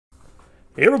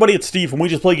Hey everybody, it's Steve from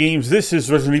WeJustPlayGames. This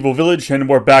is Resident Evil Village, and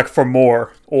we're back for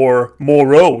more. Or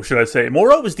Moreau, should I say.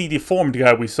 Moreau is the deformed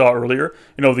guy we saw earlier.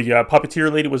 You know, the puppeteer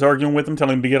lady was arguing with him,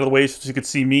 telling him to get out of the way so she could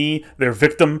see me, their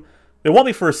victim. They want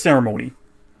me for a ceremony.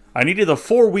 I needed a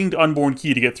 4-winged unborn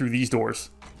key to get through these doors.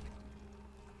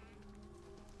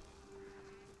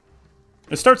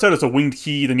 It starts out as a winged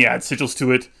key, then you add sigils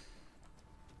to it.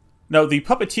 Now, the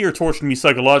puppeteer tortured me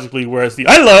psychologically, whereas the...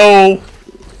 Hello!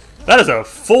 That is a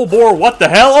full-bore what the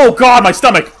hell? Oh god, my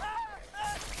stomach!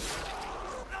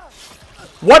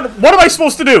 What am I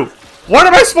supposed to do? What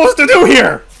am I supposed to do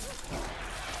here?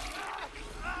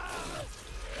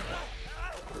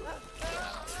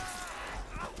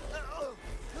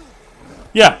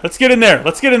 Yeah, let's get in there.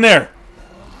 Let's get in there.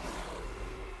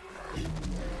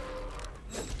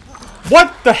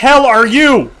 What the hell are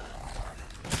you?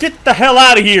 Get the hell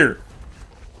out of here.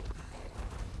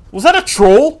 Was that a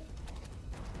troll?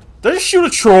 Did I just shoot a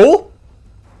troll?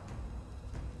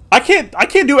 I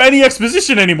can't do any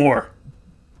exposition anymore.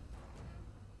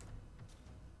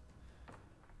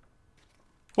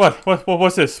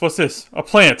 What's this? What's this? A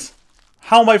plant.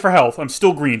 How am I for health? I'm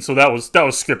still green, so that was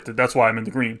scripted. That's why I'm in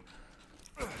the green.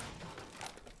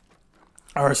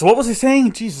 Alright, so what was he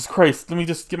saying? Jesus Christ. Let me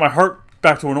just get my heart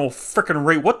back to an old frickin'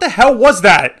 rate. What the hell was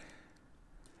that?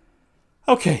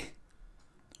 Okay.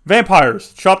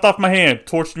 Vampires. Chopped off my hand.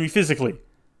 Tortured me physically.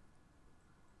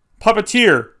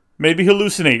 Puppeteer made me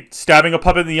hallucinate, stabbing a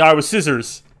puppet in the eye with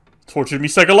scissors. Tortured me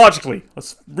psychologically.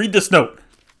 Let's read this note.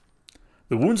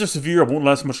 The wounds are severe, I won't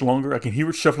last much longer. I can hear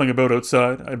it shuffling about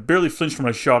outside. I barely flinched when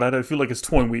I shot at it. I feel like it's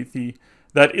toying with me.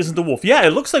 That isn't the wolf. Yeah,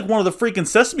 it looks like one of the freaking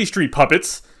Sesame Street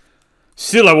puppets.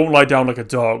 Still, I won't lie down like a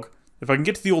dog. If I can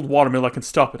get to the old watermill, I can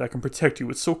stop it. I can protect you.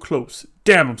 It's so close.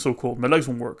 Damn, I'm so cold. My legs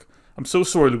won't work. I'm so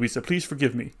sorry, Louisa. Please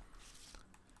forgive me.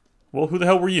 Well, who the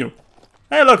hell were you?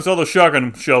 Hey, look, it's all those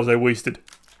shotgun shells I wasted.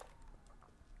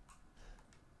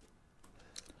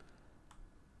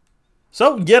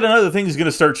 So, yet another thing is going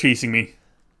to start chasing me.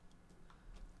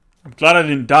 I'm glad I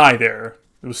didn't die there.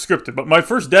 It was scripted. But my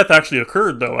first death actually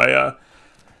occurred, though.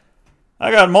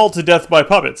 I got mauled to death by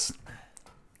puppets.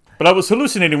 But I was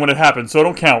hallucinating when it happened, so I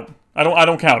don't count. I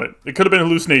don't count it. It could have been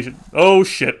hallucination. Oh,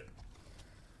 shit.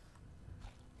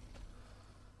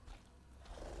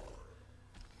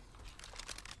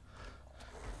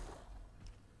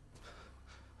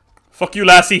 Fuck you,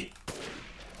 lassie.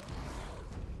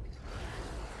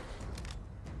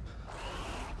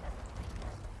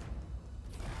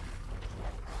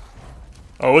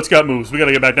 Oh, it's got moves. We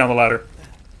gotta get back down the ladder.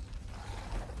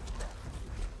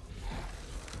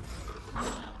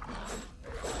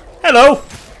 Hello!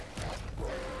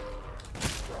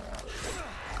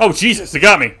 Oh, Jesus, it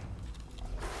got me.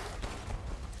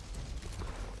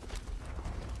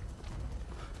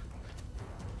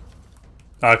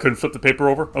 I couldn't flip the paper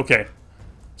over? Okay.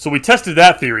 So we tested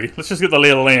that theory. Let's just get the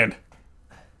lay of the land.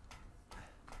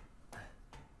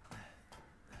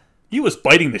 He was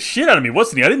biting the shit out of me,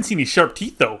 wasn't he? I didn't see any sharp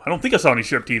teeth, though. I don't think I saw any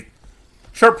sharp teeth.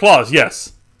 Sharp claws,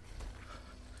 yes.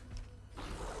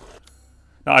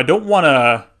 Now, I don't want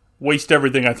to waste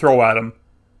everything I throw at him.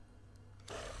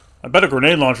 I bet a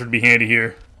grenade launcher would be handy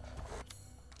here.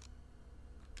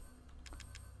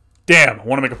 Damn, I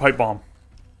want to make a pipe bomb.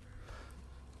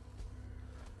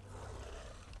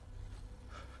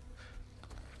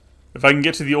 If I can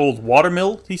get to the old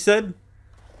watermill, he said.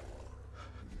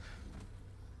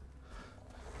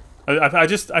 I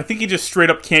think he just straight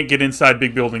up can't get inside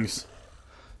big buildings.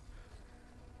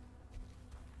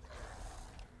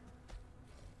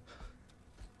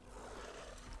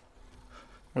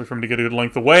 Wait for him to get a good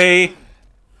length away.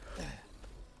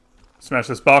 Smash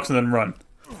this box and then run.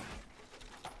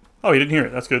 Oh, he didn't hear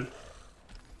it. That's good.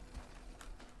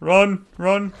 Run,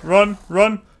 run, run,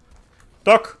 run.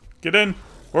 Duck, get in.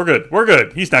 We're good. We're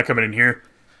good. He's not coming in here.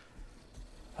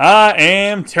 I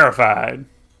am terrified.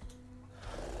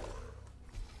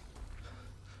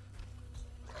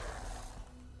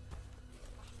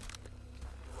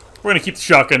 We're going to keep the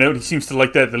shotgun out. He seems to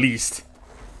like that the least.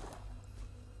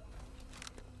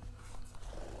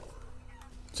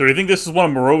 So do you think this is one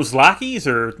of Moreau's lackeys?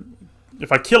 Or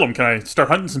if I kill him, can I start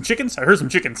hunting some chickens? I heard some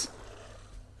chickens.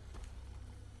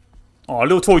 Oh, a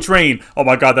little toy train. Oh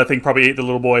my god, that thing probably ate the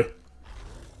little boy.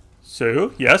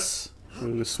 So, yes.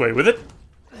 We'll sway with it.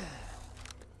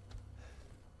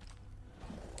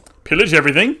 Pillage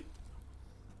everything.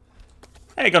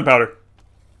 Hey, gunpowder.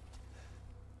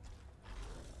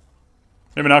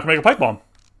 Maybe now I can make a pipe bomb.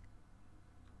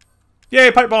 Yay,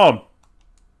 pipe bomb!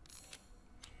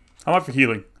 How am I for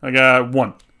healing? I got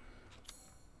 1.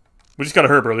 We just got a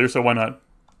herb earlier, so why not?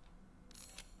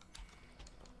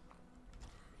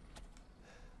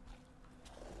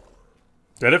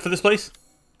 that it for this place?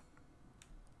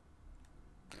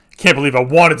 Can't believe I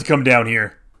wanted to come down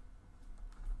here.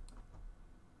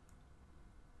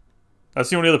 That's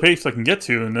the only other place I can get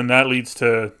to, and then that leads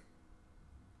to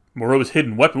Moreau's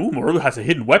hidden weapon. Ooh, Moreau has a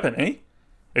hidden weapon, eh?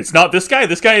 It's not this guy?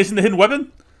 This guy isn't the hidden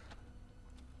weapon?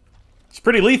 It's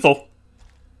pretty lethal.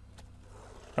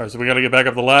 Alright, so we gotta get back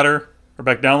up the ladder. Or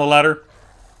back down the ladder.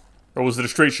 Or was it a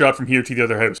straight shot from here to the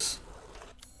other house?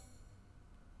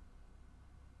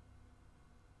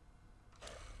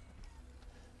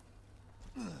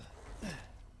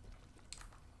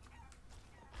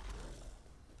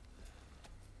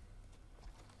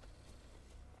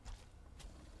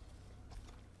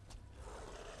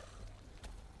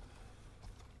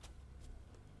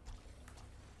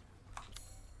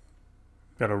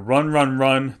 Gotta run, run,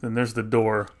 run. Then there's the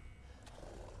door.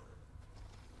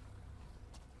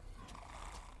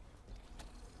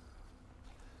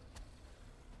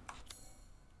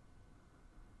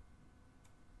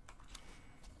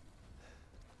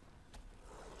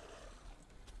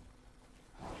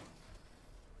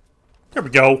 There we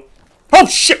go. Oh,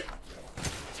 shit!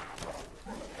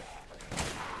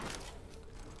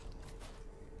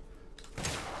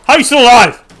 How are you still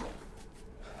alive?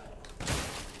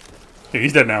 Yeah,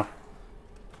 he's dead now.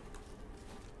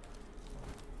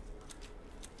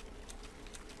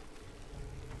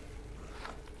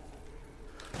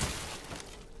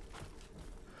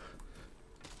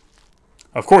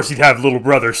 Of course he'd have little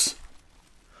brothers.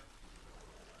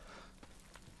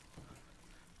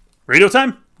 Radio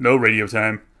time? No radio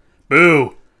time.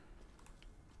 Boo.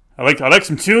 I like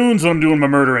some tunes when I'm doing my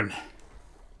murdering.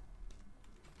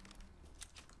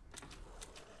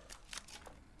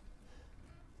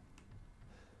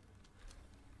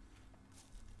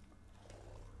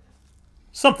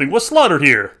 Something was slaughtered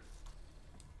here.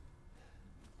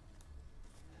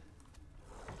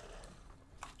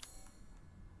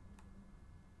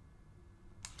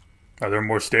 Are there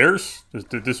more stairs?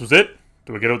 This was it?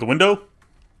 Do we get out the window?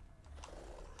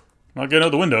 Not getting out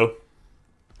the window.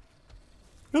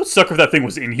 It would suck if that thing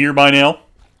was in here by now.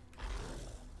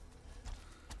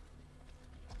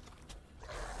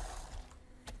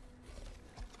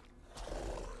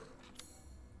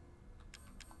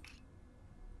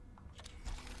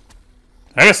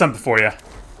 I got something for you.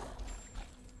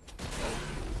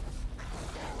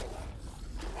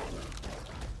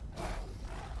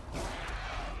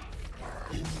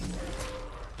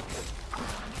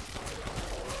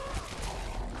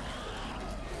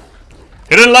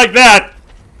 He didn't like that.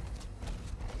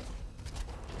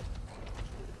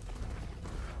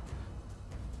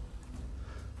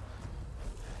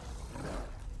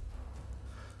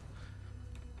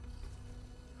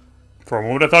 For a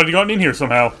moment I thought he'd gotten in here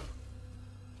somehow.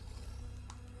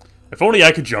 If only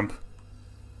I could jump.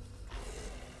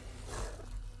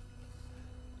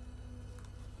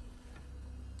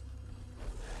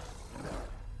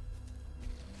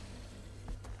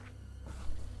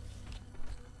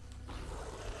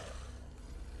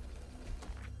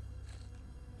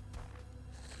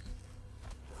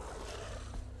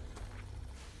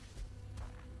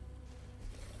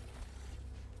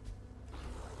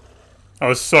 I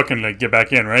was sucking to get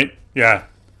back in, right? Yeah.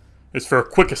 It's for a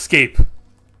quick escape.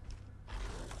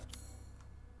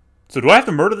 So do I have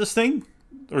to murder this thing?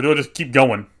 Or do I just keep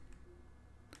going?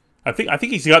 I think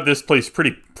he's got this place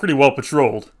pretty well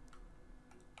patrolled.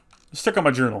 Let's check out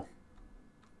my journal.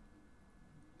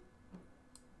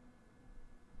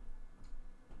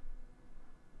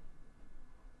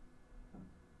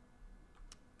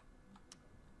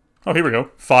 Oh, here we go.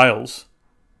 Files.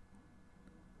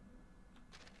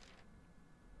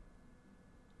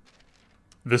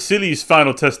 Vasily's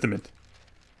Final Testament.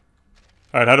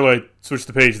 Alright, how do I switch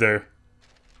the page there?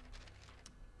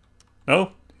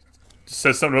 No? Just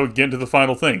says something about getting to the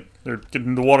final thing. They're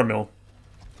getting the watermill.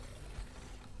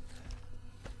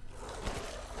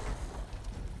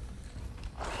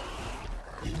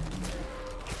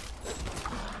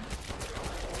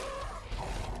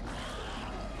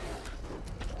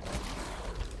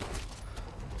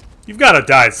 You've got to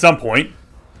die at some point.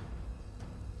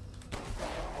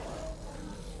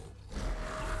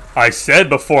 I said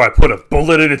before I put a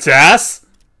bullet in its ass.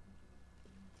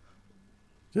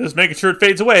 Just making sure it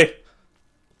fades away.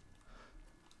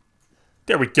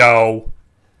 There we go.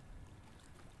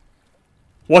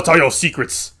 What are your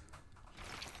secrets?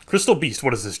 Crystal Beast,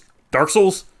 what is this? Dark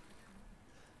Souls?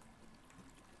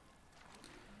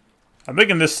 I'm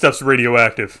thinking this stuff's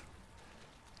radioactive.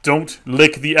 Don't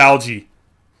lick the algae.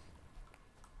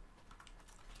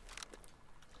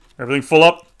 Everything full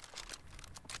up?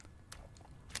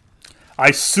 I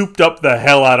souped up the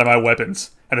hell out of my weapons.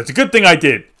 And it's a good thing I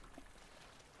did.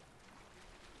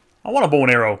 I want a bow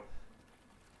and arrow.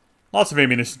 Lots of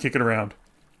ammunition kicking around.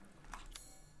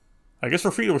 I guess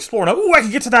we're free to explore now. Ooh, I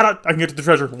can get to that. I can get to the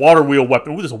treasure. Water wheel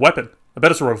weapon. Ooh, there's a weapon. I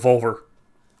bet it's a revolver.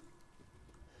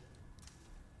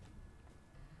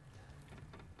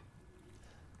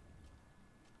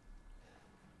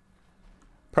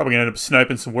 Probably gonna end up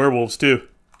sniping some werewolves, too.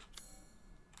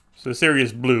 So this area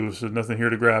is blue, so there's nothing here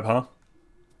to grab, huh?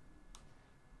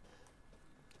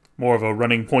 More of a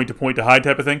running point to hide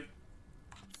type of thing.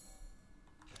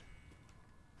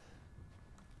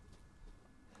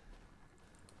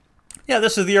 Yeah,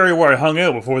 this is the area where I hung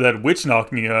out before that witch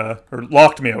knocked me, or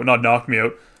locked me out, not knocked me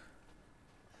out.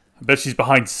 I bet she's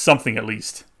behind something at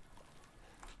least.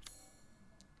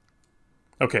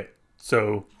 Okay,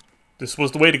 so this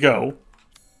was the way to go.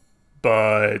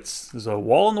 But there's a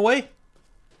wall in the way?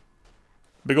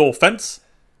 Big old fence?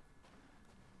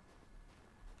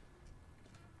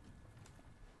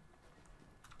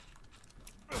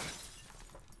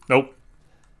 Nope.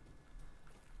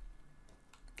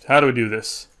 How do we do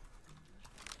this?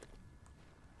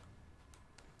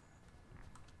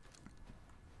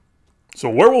 So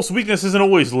werewolf's weakness isn't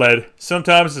always lead.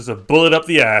 Sometimes it's a bullet up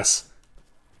the ass.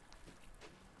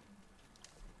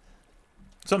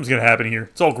 Something's gonna happen here.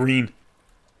 It's all green.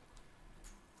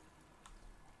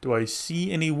 Do I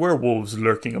see any werewolves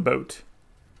lurking about?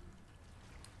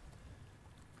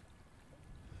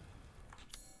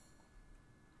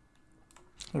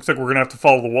 Looks like we're gonna have to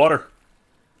follow the water.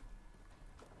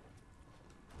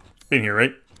 Been here,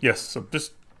 right? Yes, so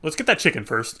just let's get that chicken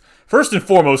first. First and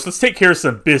foremost, let's take care of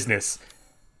some business.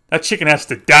 That chicken has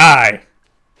to die.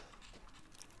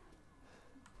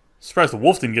 Surprised the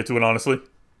wolf didn't get to it, honestly.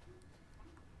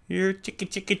 Here,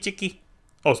 chicky.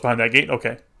 Oh, it's behind that gate?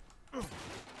 Okay.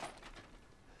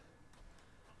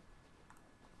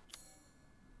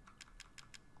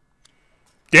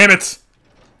 Damn it!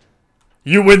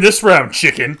 You win this round,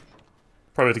 chicken!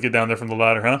 Probably have to get down there from the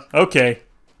ladder, huh? Okay.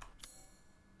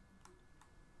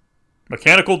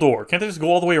 Mechanical door. Can't they just go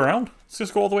all the way around? Let's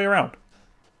just go all the way around.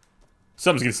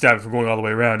 Something's gonna stop it from going all the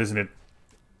way around, isn't it?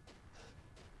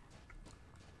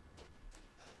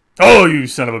 Oh, you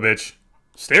son of a bitch.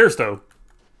 Stairs, though.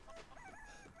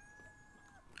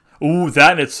 Ooh,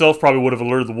 that in itself probably would have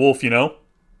alerted the wolf, you know?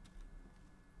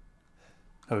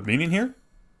 Have a meaning here?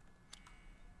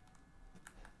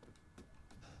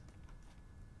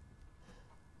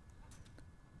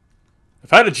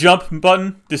 If I had a jump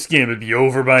button, this game would be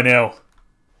over by now.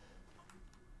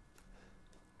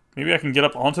 Maybe I can get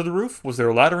up onto the roof? Was there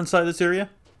a ladder inside this area?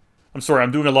 I'm sorry,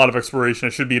 I'm doing a lot of exploration. I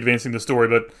should be advancing the story,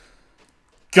 but...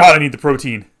 God, I need the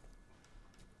protein.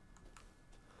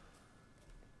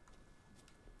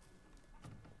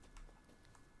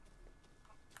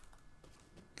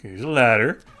 Here's a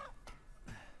ladder.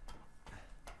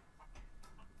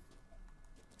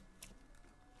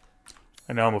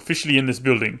 And now I'm officially in this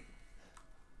building.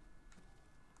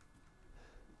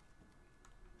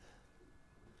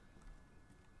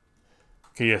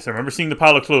 Okay, yes, I remember seeing the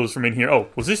pile of clothes from in here. Oh,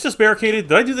 was this just barricaded?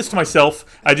 Did I do this to myself?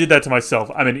 I did that to myself.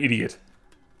 I'm an idiot.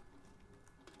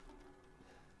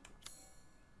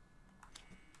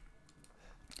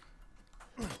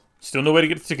 Still no way to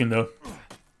get the chicken, though.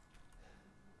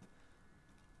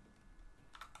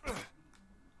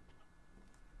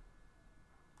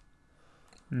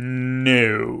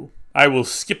 No. I will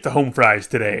skip the home fries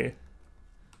today.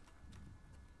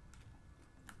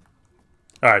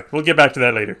 Alright, we'll get back to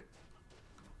that later.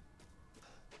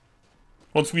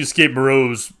 Once we escape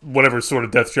Moreau's whatever sort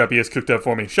of death trap he has cooked up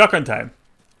for me. Shotgun time.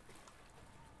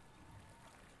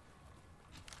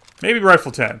 Maybe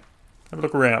rifle time. Have a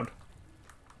look around.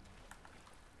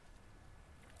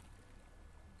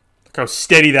 Look how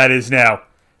steady that is now.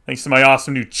 Thanks to my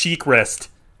awesome new cheek rest.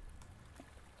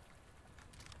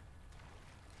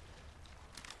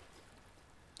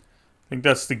 I think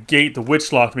that's the gate the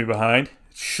witch locked me behind.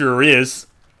 It sure is.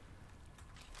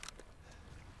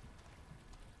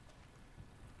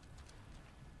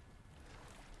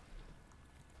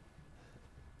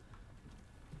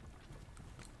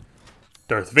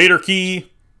 Darth Vader key.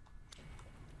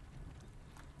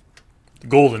 The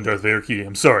golden Darth Vader key.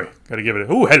 I'm sorry. Gotta give it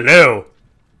a... Ooh, hello!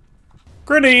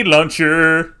 Grenade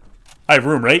launcher! I have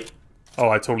room, right? Oh,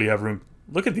 I totally have room.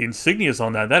 Look at the insignias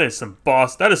on that. That is some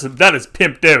boss. That is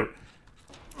pimped out.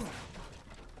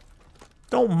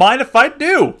 Don't mind if I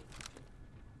do.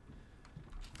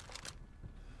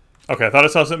 Okay, I thought I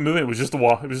saw something moving. It was just a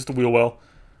wall. It was just a wheel well.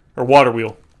 Or water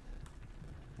wheel.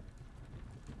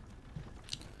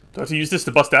 Do I have to use this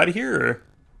to bust out of here, or?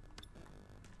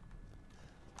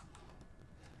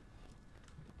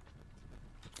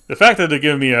 The fact that they're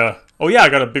giving me a Oh yeah, I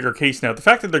got a bigger case now. The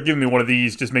fact that they're giving me one of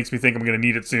these just makes me think I'm going to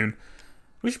need it soon.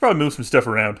 We should probably move some stuff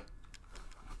around.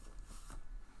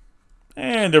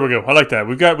 And there we go. I like that.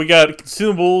 We got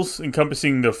consumables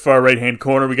encompassing the far right-hand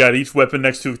corner. We got each weapon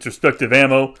next to its respective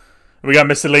ammo. And we got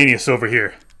miscellaneous over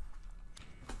here.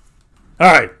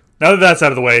 Alright, now that that's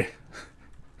out of the way.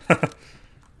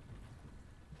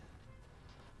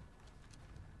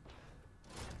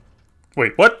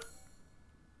 Wait, what?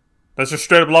 That's just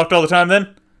straight up locked all the time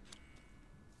then?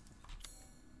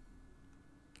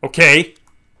 Okay.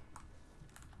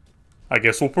 I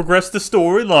guess we'll progress the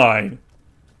storyline.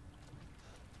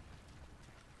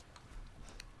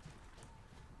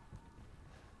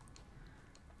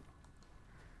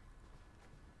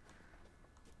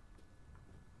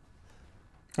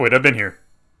 Wait, I've been here.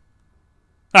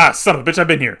 Ah, son of a bitch, I've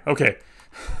been here. Okay.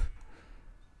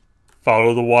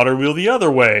 Follow the water wheel the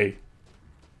other way.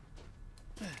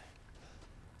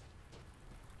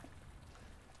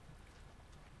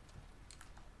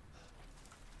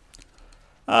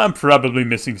 I'm probably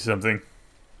missing something.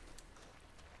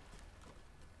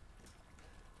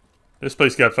 This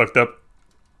place got fucked up.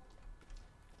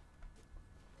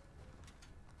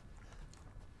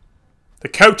 The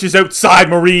couch is outside,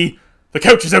 Marie! The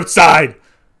couch is outside!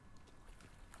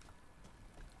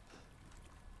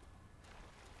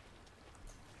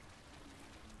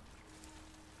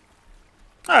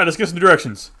 Alright, let's get some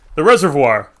directions. The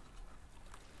reservoir.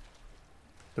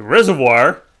 The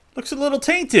reservoir looks a little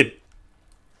tainted.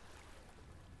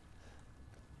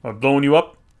 Am I blowing you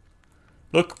up?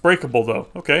 Look breakable, though.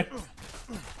 Okay.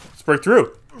 Let's break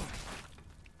through.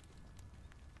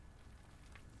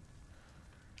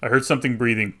 I heard something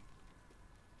breathing.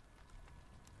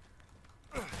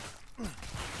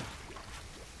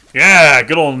 Yeah,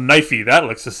 good old knifey. That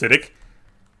looks acidic.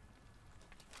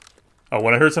 Oh,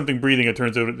 when I heard something breathing, it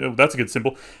turns out... Oh, that's a good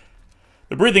symbol.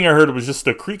 The breathing I heard was just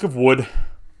the creak of wood.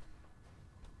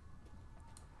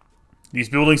 These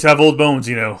buildings have old bones,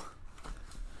 you know.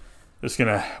 Just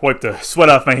gonna wipe the sweat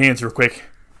off my hands real quick.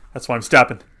 That's why I'm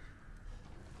stopping.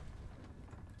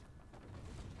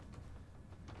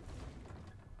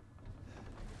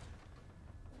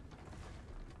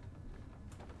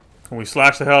 Can we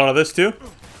slash the hell out of this too?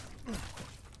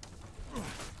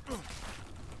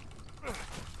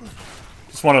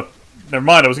 Just want to... Never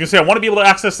mind, I was going to say I want to be able to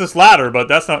access this ladder, but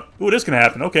that's not... Ooh, it is going to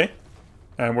happen, okay.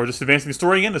 And we're just advancing the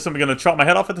story again. Is somebody going to chop my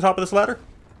head off at the top of this ladder?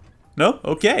 No?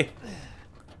 Okay.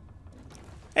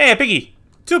 Hey, a piggy!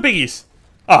 2 piggies!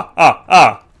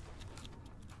 Ah!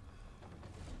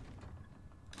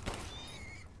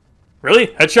 Really?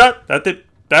 Headshot? That did...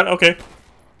 That? Okay.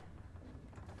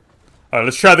 Alright,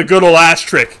 let's try the good old ass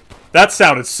trick. That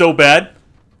sounded so bad.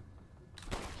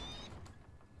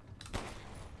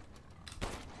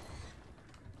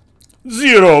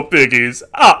 Zero piggies!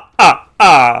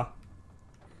 Ah!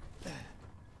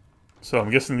 So I'm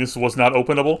guessing this was not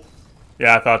openable?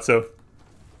 Yeah, I thought so.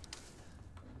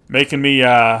 Making me,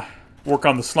 work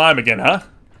on the slime again, huh?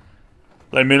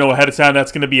 Let me know ahead of time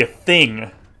that's gonna be a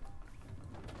thing.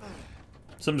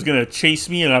 Something's gonna chase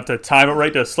me and I have to time it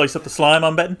right to slice up the slime,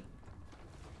 I'm betting.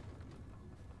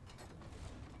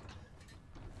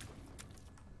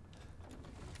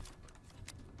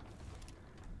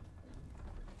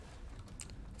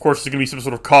 Of course, there's gonna be some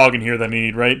sort of cog in here that I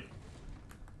need, right?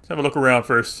 Let's have a look around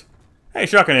first. Hey,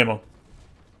 shotgun ammo.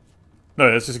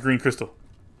 No, that's just a green crystal.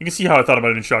 You can see how I thought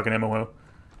about it in shotgun ammo. Well,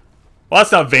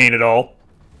 that's not vain at all.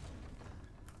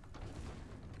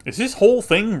 Is this whole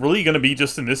thing really gonna be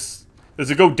just in this?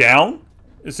 Does it go down?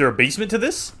 Is there a basement to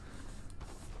this?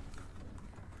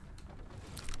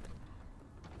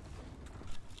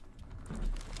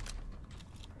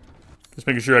 Just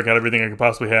making sure I got everything I could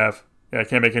possibly have. Yeah, I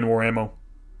can't make any more ammo.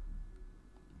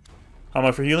 How am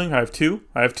I for healing? I have 2.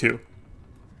 I have 2.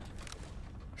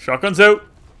 Shotgun's out.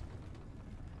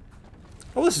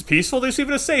 Oh, this is peaceful. There's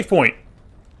even a save point.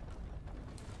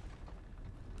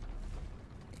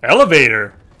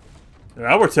 Elevator.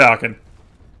 Now we're talking.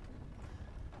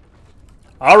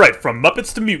 Alright, from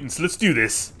Muppets to mutants, let's do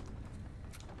this.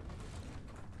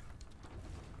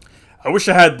 I wish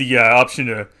I had the option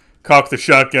to cock the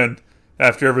shotgun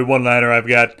after every one-liner I've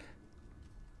got.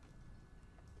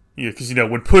 Yeah, because, you know,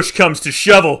 when push comes to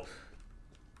shovel.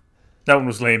 That one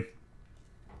was lame.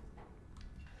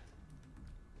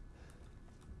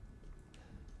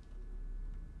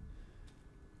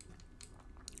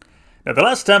 Now, the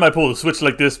last time I pulled a switch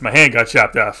like this, my hand got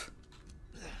chopped off.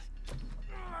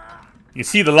 You can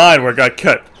see the line where it got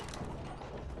cut.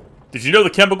 Did you know the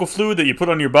chemical fluid that you put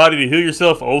on your body to heal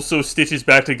yourself also stitches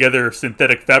back together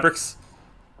synthetic fabrics?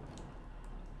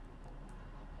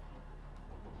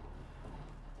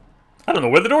 I don't know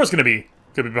where the door's gonna be.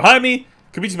 Could be behind me,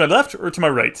 could be to my left or to my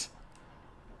right.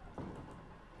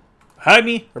 Behind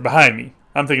me or behind me?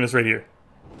 I'm thinking it's right here.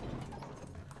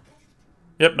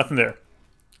 Yep, nothing there.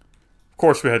 Of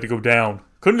course we had to go down.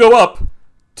 Couldn't go up.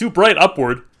 Too bright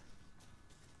upward.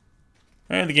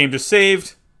 And the game just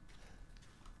saved.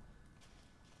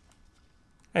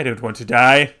 I don't want to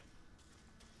die.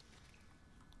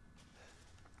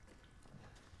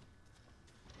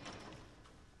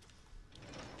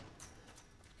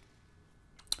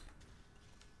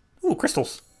 Ooh,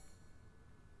 crystals.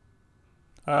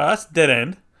 That's dead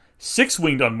end.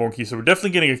 6-winged unmonkey, so we're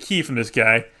definitely getting a key from this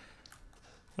guy.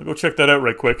 I'll go check that out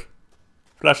right quick.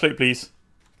 Flashlight, please.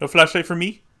 No flashlight for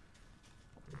me?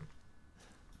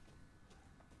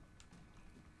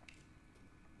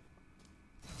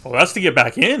 Oh, that's to get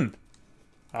back in.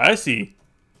 I see.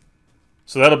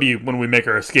 So that'll be when we make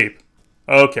our escape.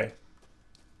 Okay.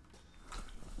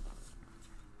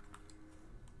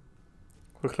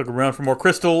 Quick look around for more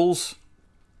crystals.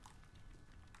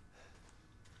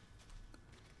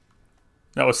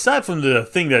 Now, aside from the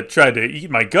thing that tried to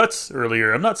eat my guts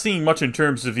earlier, I'm not seeing much in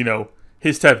terms of, you know,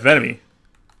 his type of enemy.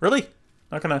 Really?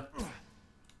 Not gonna...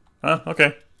 Huh?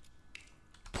 Okay.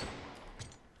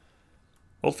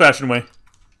 Old-fashioned way.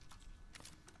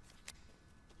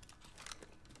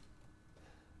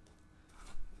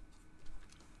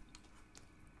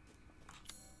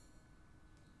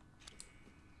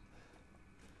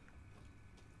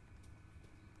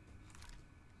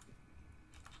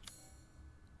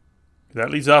 That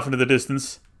leads off into the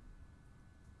distance.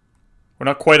 We're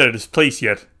not quite at his place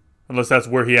yet. Unless that's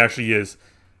where he actually is.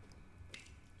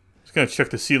 Just gonna check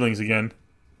the ceilings again.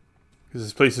 Because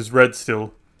this place is red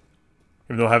still.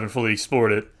 Even though I haven't fully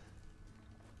explored it.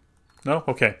 No?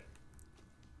 Okay.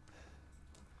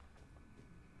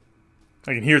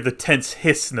 I can hear the tense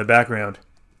hiss in the background.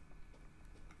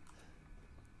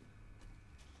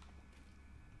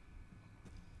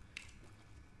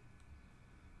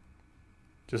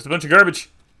 Just a bunch of garbage.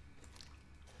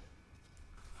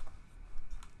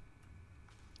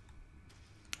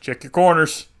 Check your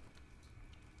corners.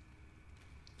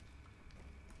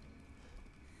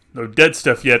 No dead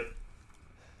stuff yet.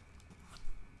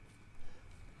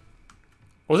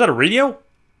 Was that a radio?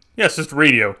 Yes, just a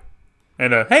radio.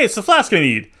 And hey, it's the flask I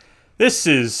need. This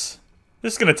is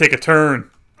gonna take a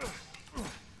turn. Let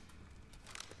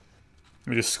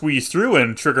me just squeeze through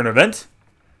and trigger an event.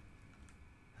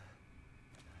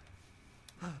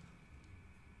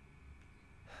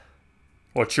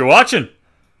 What you watching?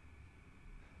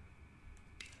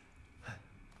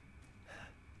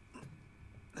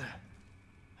 Can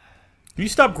you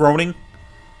stop groaning?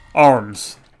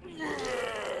 Arms.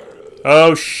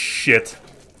 Oh shit.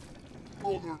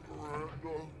 Mother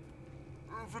Miranda,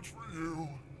 if it's for you,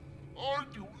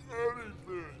 I'd do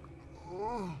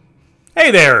anything.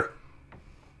 Hey there!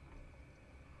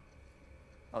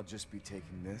 I'll just be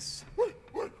taking this. Wait.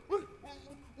 What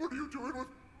are you doing with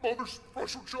Mother's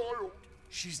special child?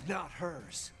 She's not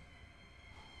hers.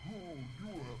 Oh, you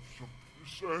have something to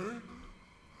say?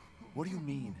 What do you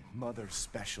mean, mother's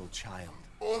special child?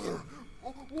 Mother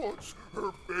wants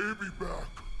her baby back.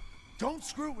 Don't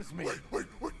screw with me. Wait,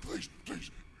 please.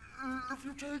 If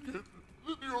you take it, then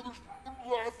the others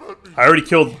will laugh at me. I already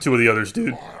killed 2 of the others,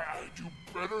 dude. I do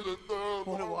better than them.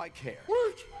 What do I care?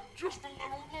 Wait, just a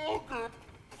little longer,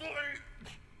 please.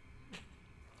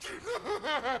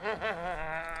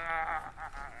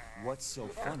 What's so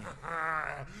funny?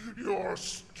 You're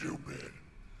stupid.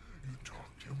 You talk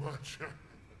too much.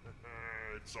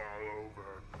 It's all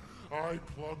over. I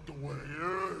plugged the way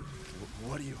in.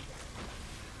 What do you...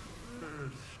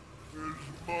 This is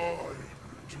my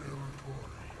territory.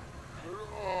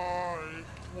 And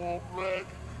I won't let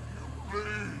you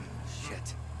leave.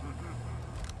 Shit.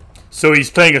 So he's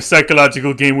playing a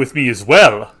psychological game with me as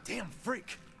well. Damn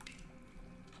freak.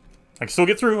 I can still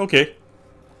get through? Okay.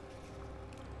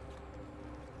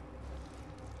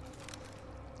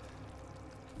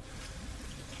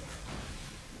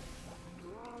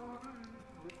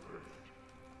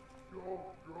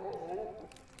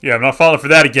 Yeah, I'm not falling for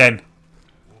that again.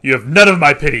 You have none of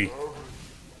my pity.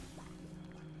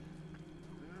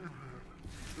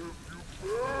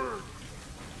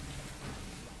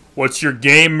 What's your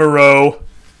game, Moreau?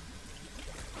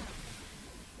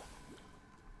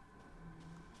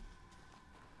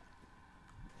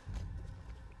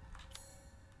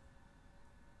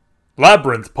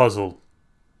 Labyrinth puzzle.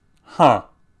 Huh.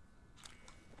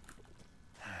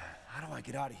 How do I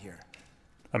get out of here?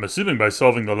 I'm assuming by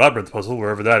solving the labyrinth puzzle,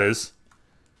 wherever that is.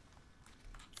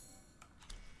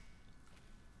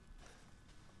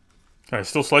 Can I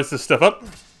still slice this stuff up?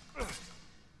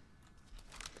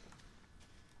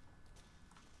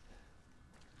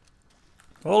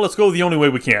 Well, let's go the only way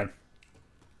we can.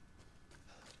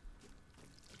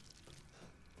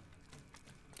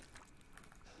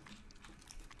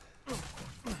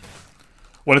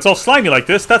 When it's all slimy like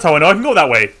this, that's how I know I can go that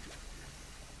way.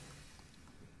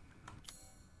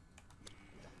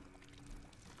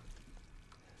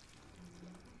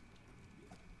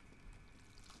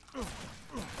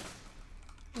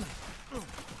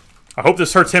 I hope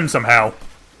this hurts him somehow. At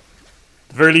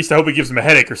the very least, I hope it gives him a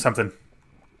headache or something.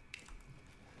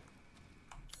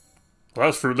 Well, that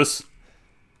was fruitless.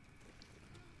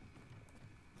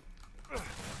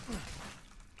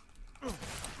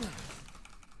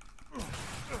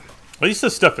 At least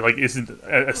this stuff, like, isn't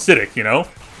acidic, you know?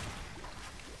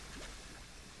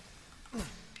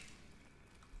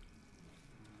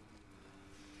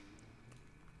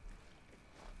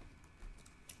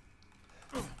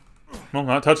 Well,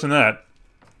 not touching that.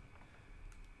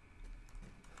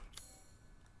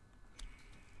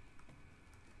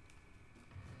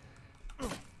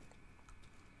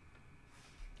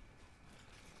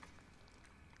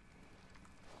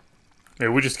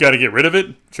 Maybe we just gotta get rid of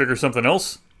it, trigger something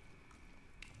else.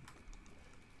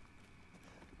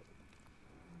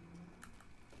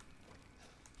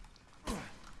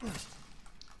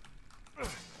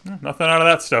 Nothing out of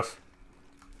that stuff.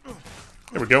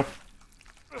 There we go.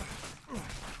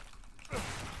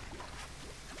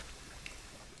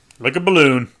 Like a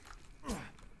balloon.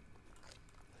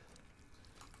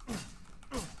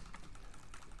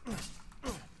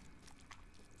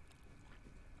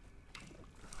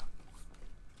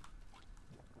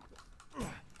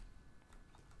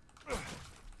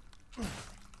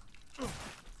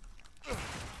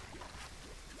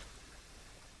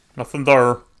 Nothing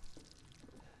there.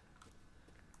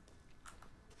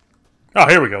 Oh,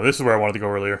 here we go. This is where I wanted to go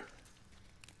earlier.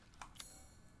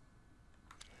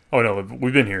 Oh no,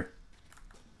 we've been here.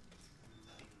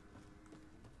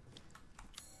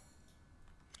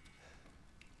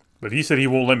 But he said he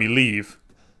won't let me leave.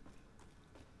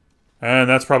 And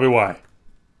that's probably why.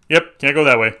 Yep, can't go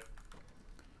that way.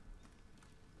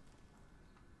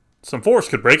 Some force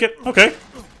could break it. Okay.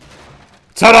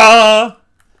 Ta-da!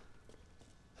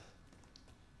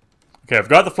 Okay, I've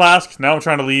got the flask. Now I'm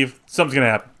trying to leave. Something's gonna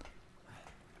happen.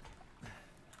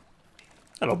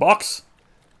 Hello, box.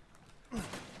 You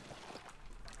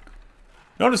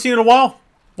know what I've seen in a while?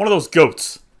 One of those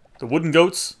goats. The wooden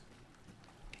goats.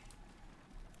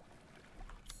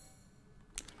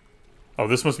 Oh,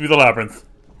 this must be the labyrinth.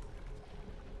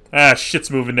 Ah, shit's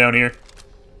moving down here.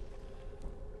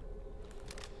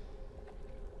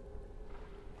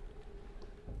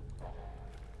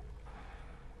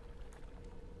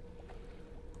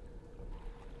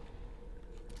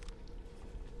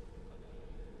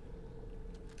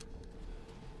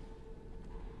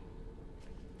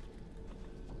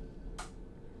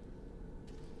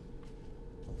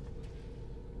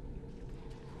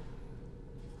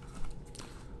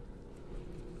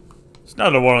 It's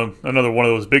not another one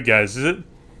of those big guys, is it?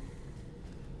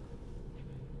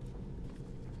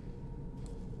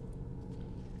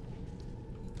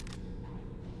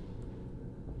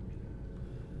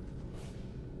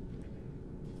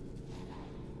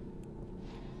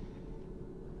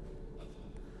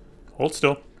 Hold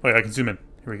still. Oh yeah, I can zoom in.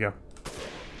 Here we go.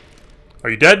 Are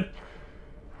you dead?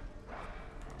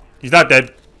 He's not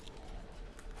dead.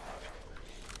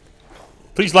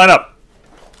 Please line up.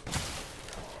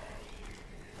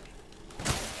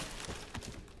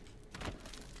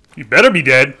 You better be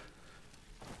dead.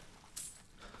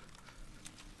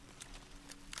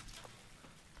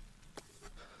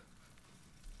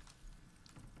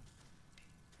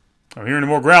 I'm hearing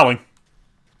more growling.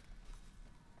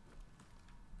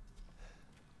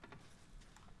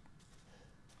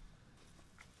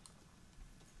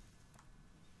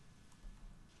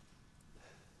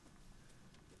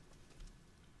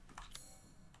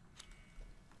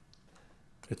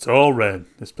 It's all red.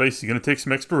 This place is going to take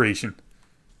some exploration.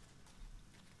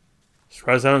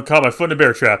 Surprised I haven't caught my foot in a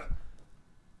bear trap.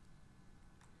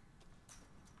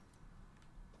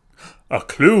 A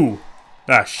clue.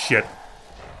 Ah, shit.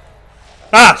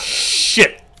 Ah,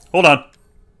 shit. Hold on.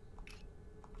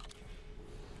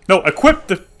 No, equip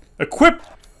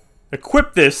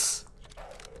this.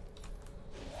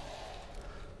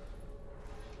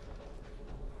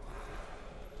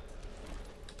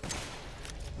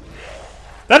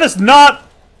 That is not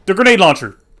the grenade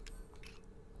launcher.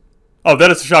 Oh,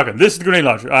 that is the shotgun. This is the grenade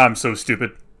launcher. I'm so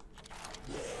stupid.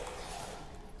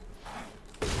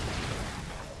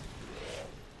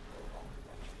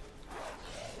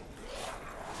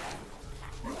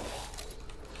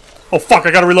 Oh, fuck.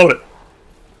 I gotta reload it.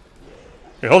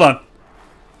 Okay, hold on.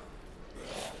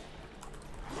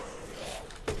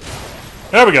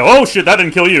 There we go. Oh shit, that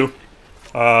didn't kill you.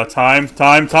 Time.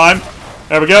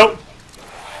 There we go.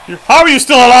 How are you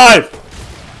still alive?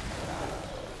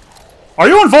 Are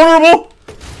you invulnerable?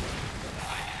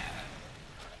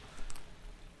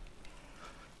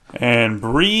 And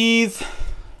breathe.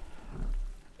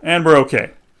 And we're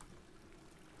okay.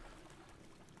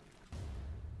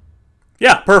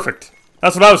 Yeah, perfect.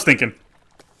 That's what I was thinking.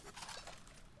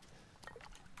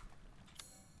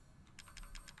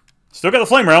 Still got the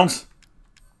flame rounds.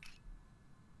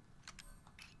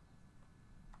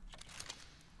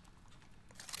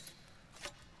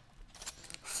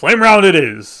 Flame round it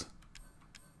is.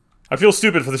 I feel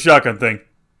stupid for the shotgun thing.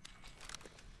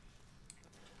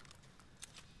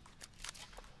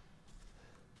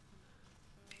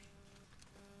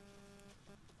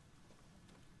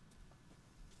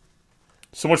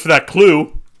 So much for that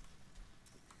clue.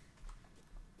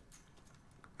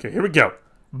 Okay, here we go.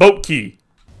 Boat key.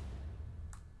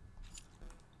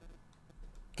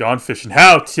 Gone fishing.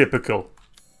 How typical.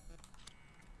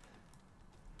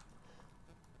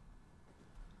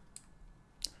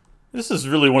 This is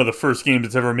really one of the first games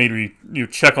that's ever made me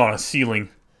check on a ceiling.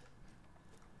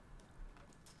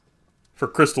 For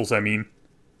crystals, I mean.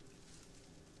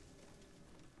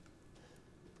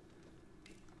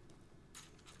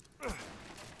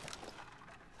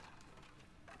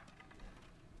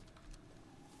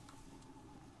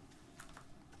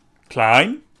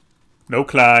 Climb? No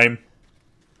climb.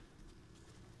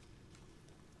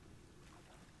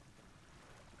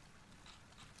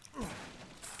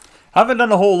 I haven't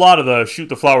done a whole lot of the shoot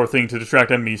the flower thing to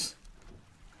distract enemies.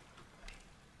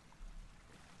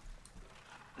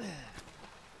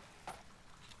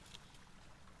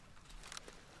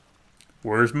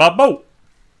 Where's my boat?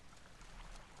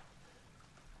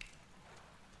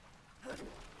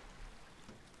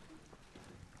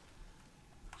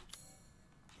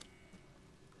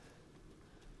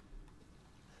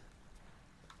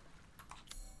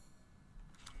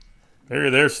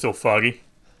 There's still foggy.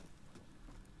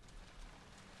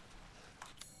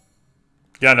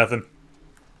 Got nothing.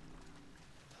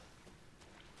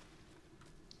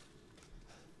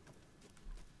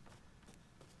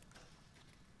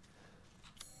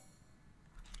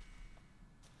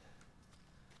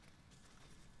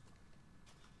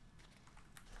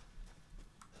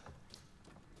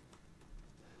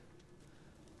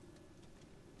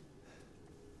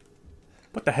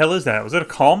 What the hell is that? Was it a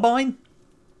combine?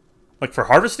 Like for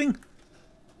harvesting?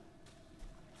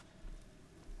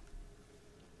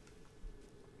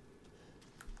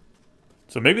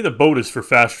 So maybe the boat is for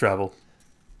fast travel.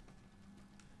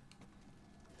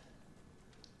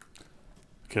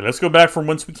 Okay, let's go back from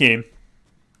whence we came.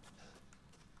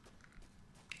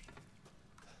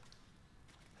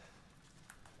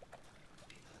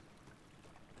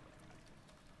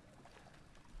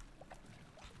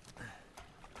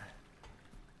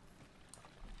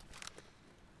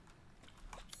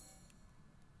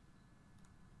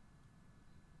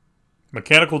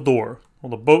 Mechanical door. Well,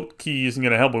 the boat key isn't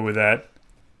going to help me with that.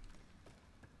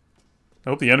 I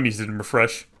hope the enemies didn't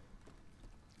refresh.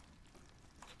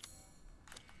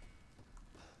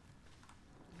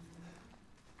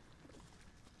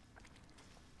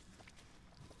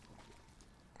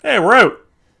 Hey, we're out!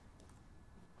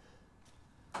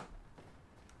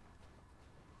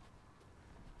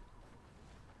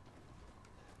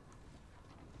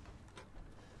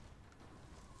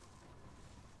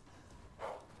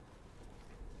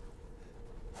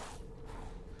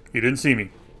 He didn't see me.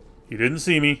 He didn't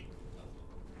see me.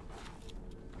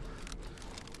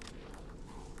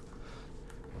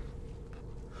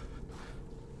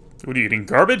 What are you eating?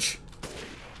 Garbage?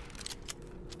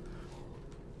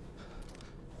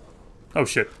 Oh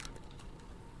shit.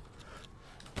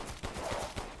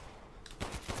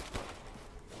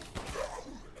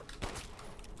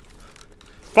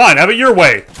 Fine, have it your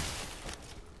way.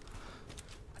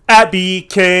 At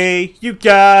BK, you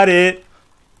got it.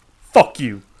 Fuck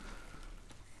you.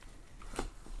 Is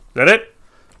that it?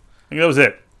 I think that was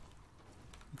it.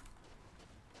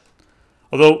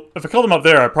 Although, if I killed him up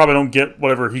there, I probably don't get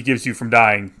whatever he gives you from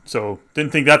dying. So,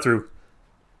 didn't think that through.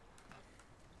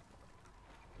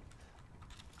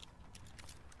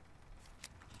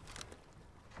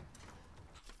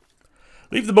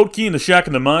 Leave the boat key in the shack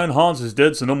in the mine. Hans is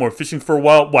dead, so no more fishing for a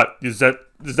while. What? Is that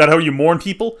how you mourn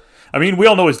people? I mean, we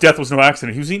all know his death was no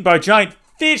accident. He was eaten by a giant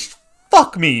fish.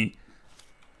 Fuck me.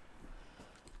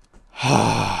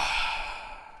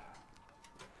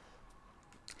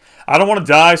 I don't want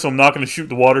to die, so I'm not going to shoot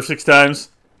the water 6 times.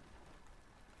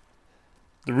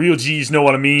 The real G's know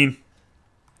what I mean.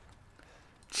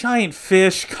 Giant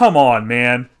fish? Come on,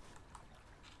 man.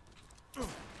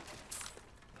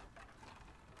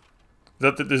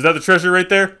 Is that the treasure right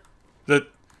there? That...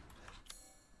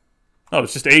 Oh,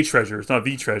 it's just a treasure. It's not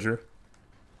the treasure.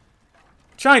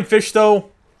 Giant fish,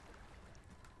 though.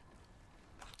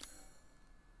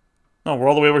 Oh, we're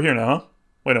all the way over here now, huh?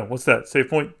 Wait, no. What's that? Save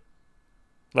point?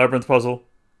 Labyrinth puzzle.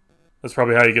 That's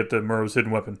probably how you get the Moreau's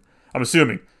hidden weapon. I'm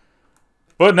assuming.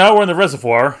 But now we're in the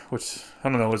reservoir, which, I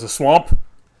don't know, is a swamp.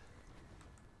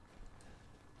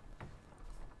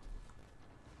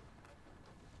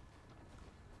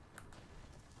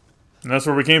 And that's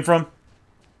where we came from?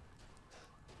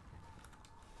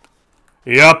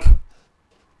 Yup.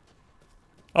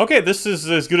 Okay, this is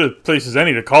as good a place as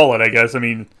any to call it, I guess. I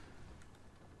mean,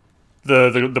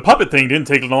 the puppet thing didn't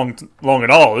take long at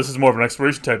all. This is more of an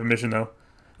exploration type of mission, though.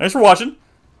 Thanks for watching.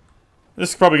 This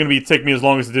is probably going to take me as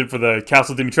long as it did for the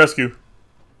Castle Dimitrescu.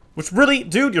 Which, really?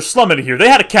 Dude, you're slumming it here. They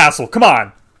had a castle. Come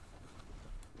on.